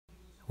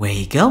Where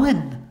you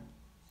going?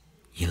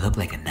 You look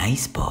like a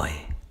nice boy.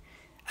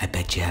 I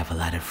bet you have a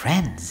lot of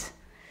friends.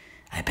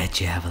 I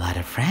bet you have a lot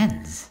of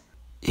friends.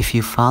 If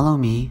you follow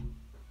me,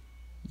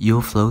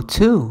 you'll float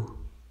too.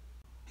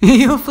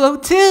 You'll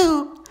float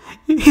too.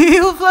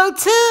 You'll float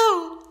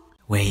too.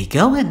 Where you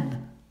going?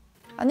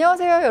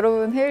 안녕하세요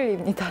여러분,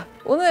 헤일리입니다.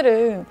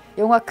 오늘은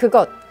영화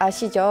그것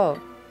아시죠?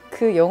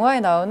 그 영화에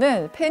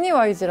나오는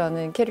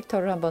페니와이즈라는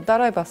캐릭터를 한번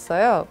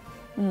따라해봤어요.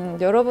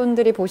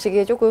 여러분들이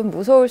보시기에 조금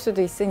무서울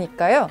수도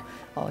있으니까요.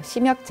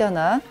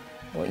 심약자나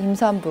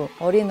임산부,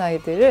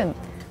 어린아이들은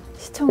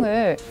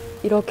시청을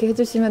이렇게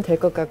해주시면 될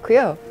것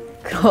같고요.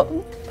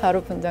 그럼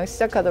바로 분장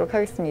시작하도록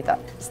하겠습니다.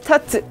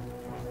 스타트!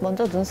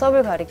 먼저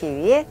눈썹을 가리기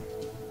위해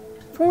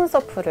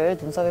속눈썹풀을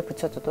눈썹에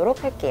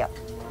붙여주도록 할게요.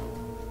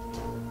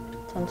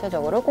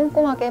 전체적으로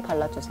꼼꼼하게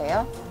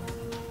발라주세요.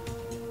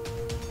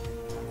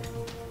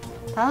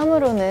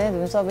 다음으로는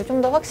눈썹을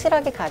좀 더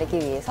확실하게 가리기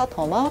위해서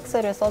더마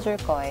왁스를 써줄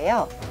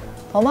거예요.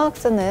 더마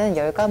왁스는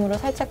열감으로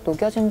살짝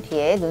녹여준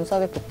뒤에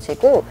눈썹에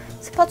붙이고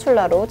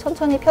스파츌라로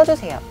천천히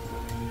펴주세요.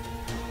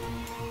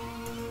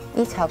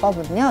 이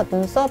작업은요,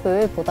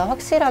 눈썹을 보다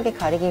확실하게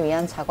가리기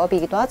위한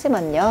작업이기도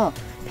하지만요,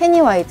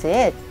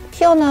 페니와이즈의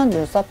튀어나온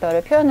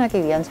눈썹뼈를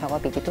표현하기 위한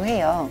작업이기도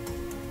해요.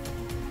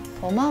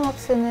 더마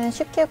왁스는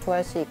쉽게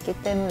구할 수 있기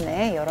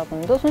때문에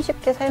여러분도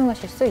손쉽게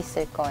사용하실 수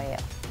있을 거예요.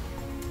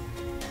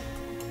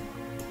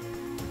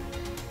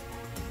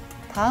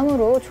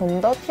 다음으로 좀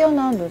더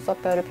튀어나온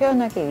눈썹뼈를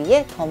표현하기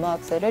위해 더마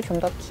왁스를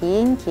좀 더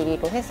긴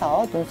길이로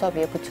해서 눈썹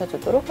위에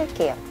붙여주도록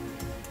할게요.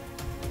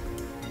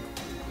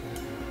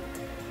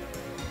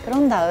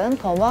 그런 다음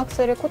더마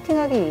왁스를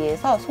코팅하기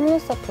위해서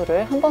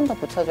속눈썹풀을 한 번 더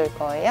붙여줄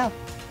거예요.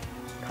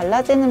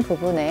 갈라지는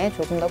부분에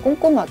조금 더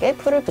꼼꼼하게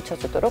풀을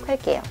붙여주도록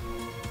할게요.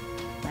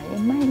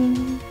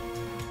 말린.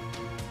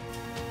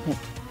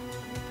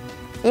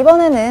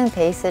 이번에는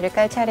베이스를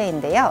깔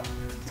차례인데요.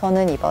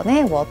 저는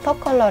이번에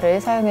워터컬러를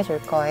사용해 줄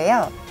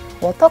거예요.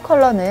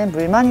 워터컬러는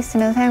물만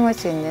있으면 사용할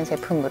수 있는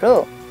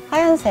제품으로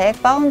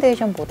하얀색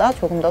파운데이션보다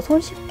조금 더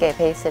손쉽게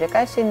베이스를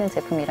깔 수 있는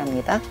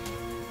제품이랍니다.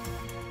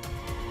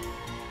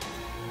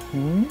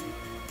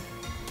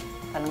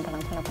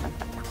 발랑발랑.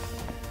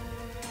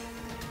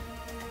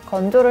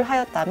 건조를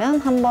하였다면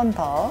한 번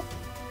더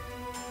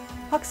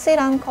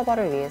확실한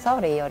커버를 위해서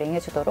레이어링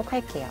해주도록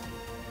할게요.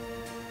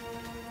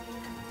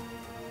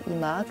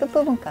 이마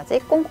끝부분까지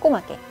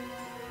꼼꼼하게,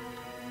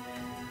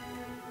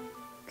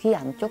 귀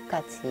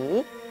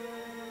안쪽까지,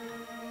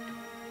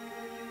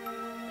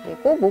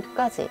 그리고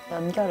목까지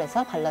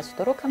연결해서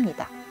발라주도록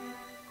합니다.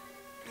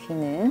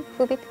 귀는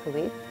후빗,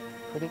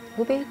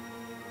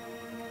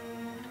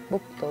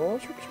 목도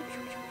슉슉슉슉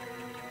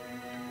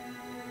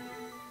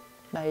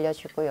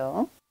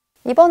말려주고요.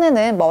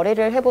 이번에는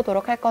머리를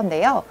해보도록 할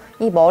건데요.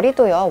 이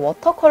머리도요,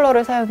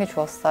 워터컬러를 사용해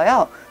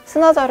주었어요.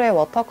 스나자르의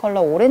워터컬러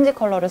오렌지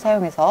컬러를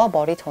사용해서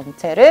머리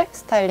전체를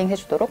스타일링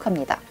해주도록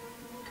합니다.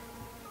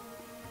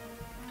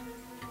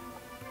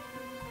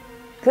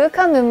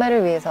 그윽한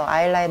눈매를 위해서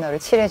아이라이너를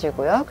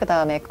칠해주고요. 그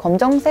다음에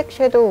검정색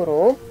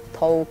섀도우로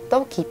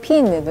더욱더 깊이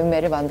있는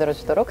눈매를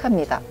만들어주도록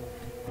합니다.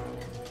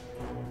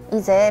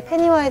 이제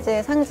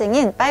페니와이즈의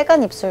상징인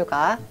빨간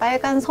입술과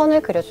빨간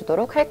선을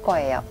그려주도록 할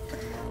거예요.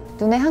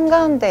 눈의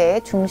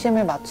한가운데에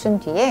중심을 맞춘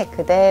뒤에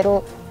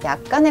그대로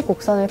약간의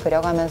곡선을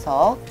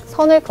그려가면서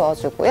선을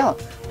그어주고요.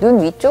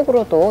 눈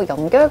위쪽으로도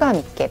연결감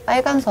있게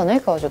빨간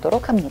선을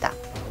그어주도록 합니다.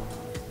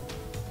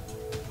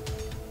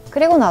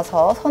 그리고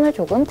나서 선을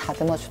조금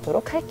다듬어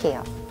주도록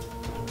할게요.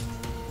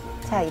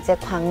 자, 이제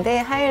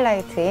광대의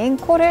하이라이트인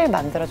코를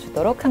만들어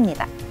주도록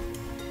합니다.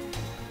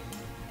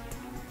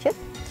 슛.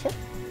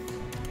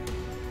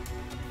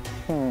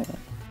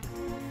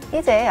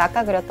 이제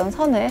아까 그렸던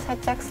선을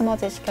살짝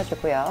스머지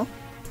시켜주고요.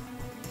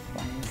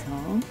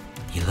 완성.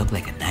 You look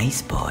like a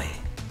nice boy.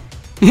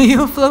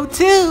 You'll float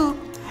too.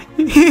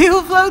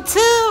 You'll float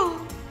too.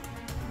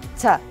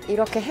 자,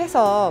 이렇게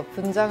해서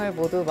분장을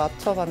모두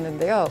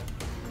마쳐봤는데요.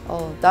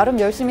 나름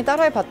열심히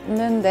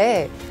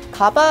따라해봤는데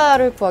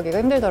가발을 구하기가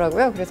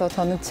힘들더라고요. 그래서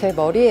저는 제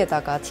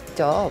머리에다가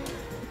직접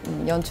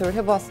연출을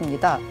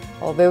해보았습니다.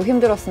 매우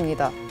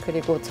힘들었습니다.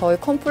 그리고 저의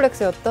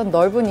컴플렉스였던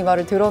넓은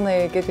이마를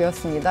드러내게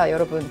되었습니다.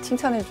 여러분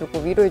칭찬해주고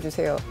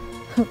위로해주세요.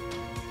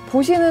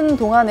 보시는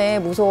동안에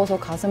무서워서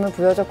가슴을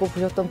부여잡고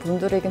보셨던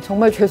분들에겐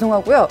정말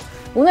죄송하고요.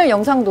 오늘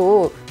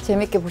영상도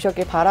재밌게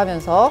보셨길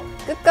바라면서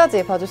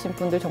끝까지 봐주신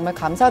분들 정말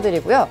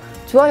감사드리고요.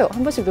 좋아요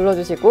한 번씩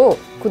눌러주시고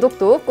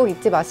구독도 꼭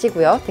잊지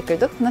마시고요.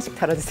 댓글도 하나씩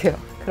달아주세요.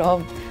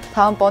 그럼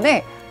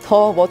다음번에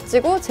더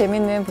멋지고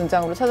재밌는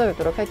분장으로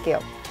찾아뵙도록 할게요.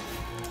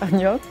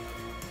 안녕.